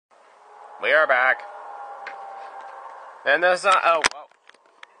We are back. And the sun. Oh, whoa.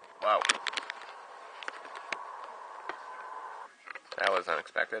 Whoa. That was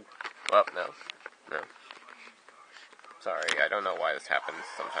unexpected. Well, no. No. Sorry, I don't know why this happens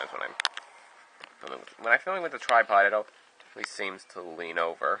sometimes when I'm filming with the tripod, it always seems to lean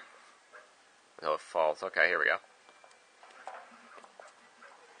over until it falls. Okay, here we go.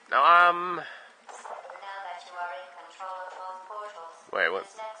 Now, Now that you are in control of both portals, wait, what?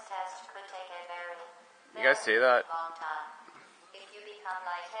 this next test could take a very You guys see that? long time. If you become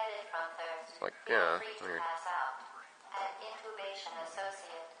lightheaded from thirst, Like, you're yeah, free to weird. pass out. An intubation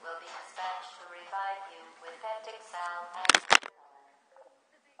associate will be dispatched to revive you with peptic salve and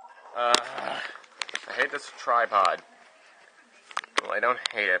I hate this tripod. Well, I don't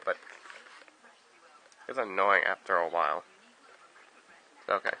hate it, but it's annoying after a while.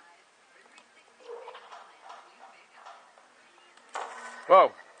 Okay.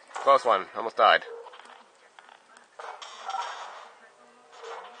 Whoa! Close one. Almost died.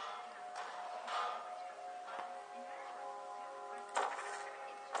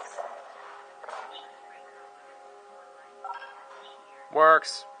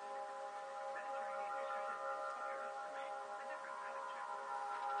 Works.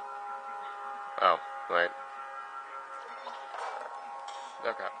 Oh, wait.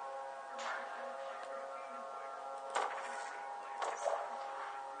 Okay.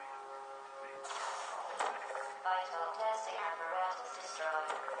 vital testing apparatus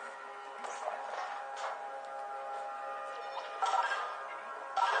destroyed.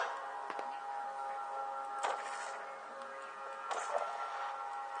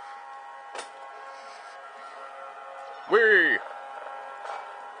 Whee!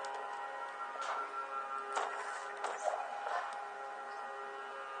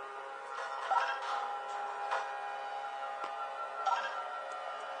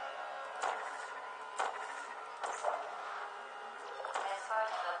 As part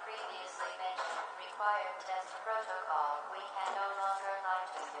of a previously mentioned required test protocol, we can no longer lie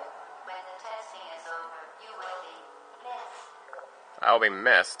to you. When the testing is over, you will be missed. I'll be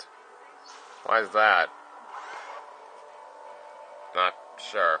missed. Why is that? Not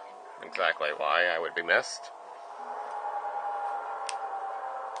sure exactly why I would be missed.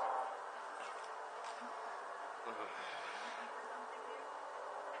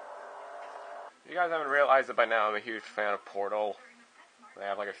 You guys haven't realized it by now, I'm a huge fan of Portal. They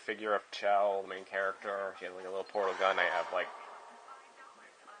have like a figure of Chell, the main character. She has like a little portal gun. I have like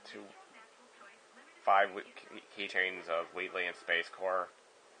 5 keychains of Wheatley and Space Corps.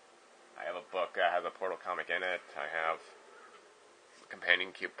 I have a book that has a Portal comic in it. I have a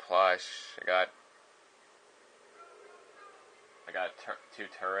Companion Cube plush. I got 2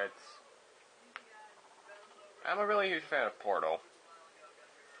 turrets. I'm a really huge fan of Portal.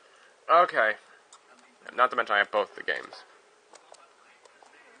 Okay. Not to mention I have both the games.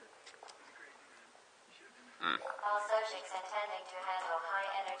 All subjects intending to handle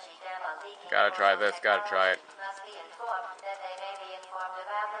high-energy gamma leaking Gotta try this, gotta try it. must be informed that they may be informed of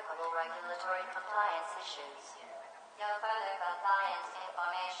applicable regulatory compliance issues. No further compliance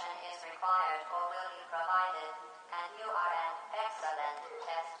information is required or will be provided, and you are an excellent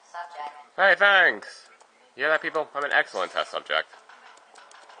test subject. Hey, thanks! You hear that, people? I'm an excellent test subject.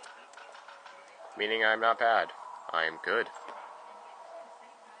 Meaning I'm not bad. I am good.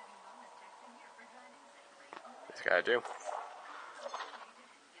 Just gotta do.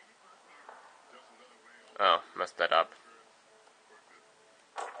 Oh, messed that up.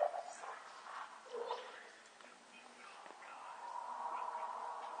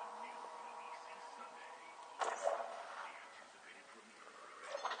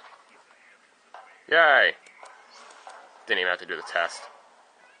 Yay! Didn't even have to do the test.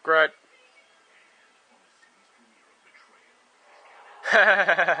 Great.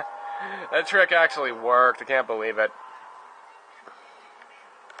 That trick actually worked. I can't believe it.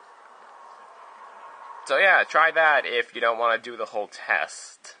 So yeah, try that if you don't want to do the whole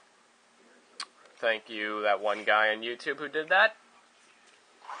test. Thank you, that one guy on YouTube who did that.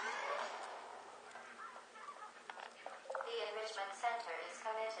 The Enrichment Center is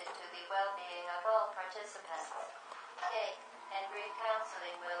committed to the well-being of all participants. Cake and brief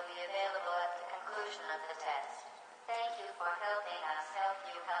counseling will be available at the conclusion of the test. Thank you for helping us help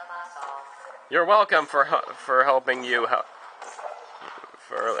you help us all. You're welcome for helping you help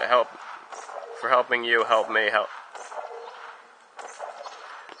me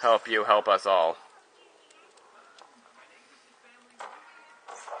help you help us all.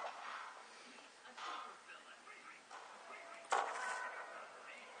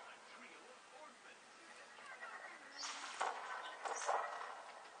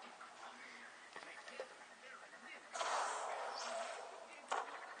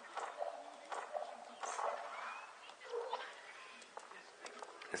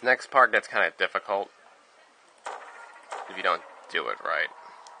 This next part gets kind of difficult if you don't do it right.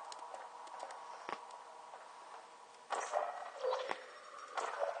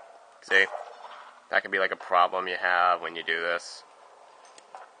 See? That can be like a problem you have when you do this.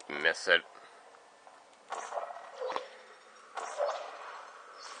 You miss it.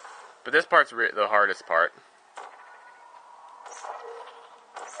 But this part's the hardest part.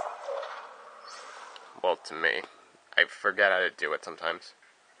 Well, to me. I forget how to do it sometimes.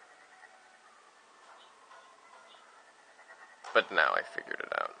 But now I figured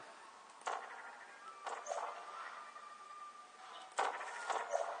it out.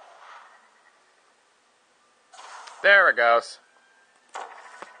 There it goes.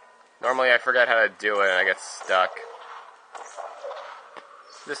 Normally I forget how to do it and I get stuck.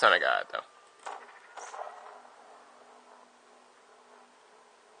 This time I got it though.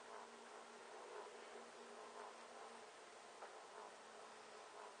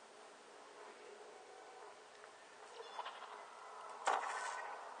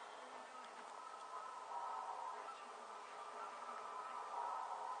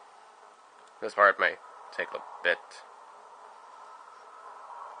 This part may take a bit.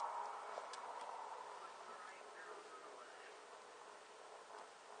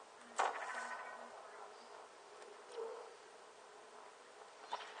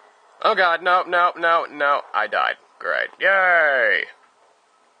 Oh god, no, no, no, no. I died. Great. Yay!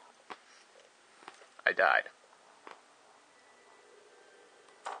 I died.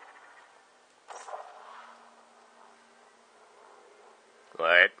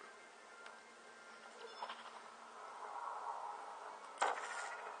 Wait.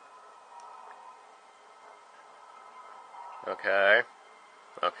 Okay.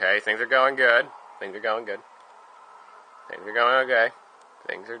 Okay, things are going good. Things are going good. Things are going okay.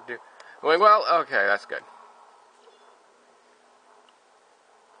 Things are going well. Okay, that's good.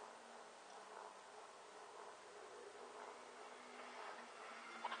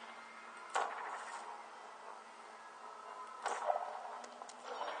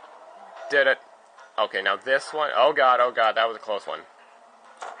 Did it. Okay, now this one. Oh god, that was a close one.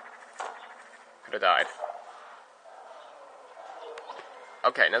 Could have died.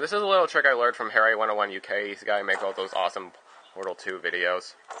 Okay, now this is a little trick I learned from Harry101 UK. He's the guy who makes all those awesome Portal 2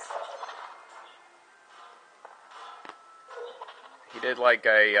 videos. He did like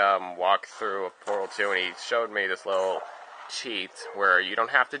a walkthrough of Portal 2 and he showed me this little cheat where you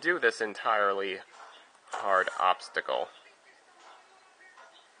don't have to do this entirely hard obstacle.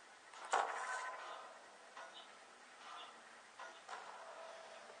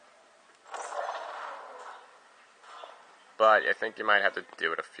 But I think you might have to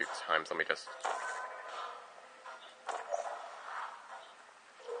do it a few times. Let me just...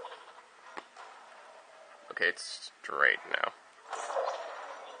 Okay, it's straight now.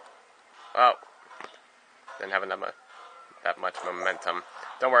 Oh. Didn't have that much momentum.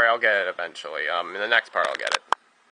 Don't worry, I'll get it eventually. In the next part I'll get it.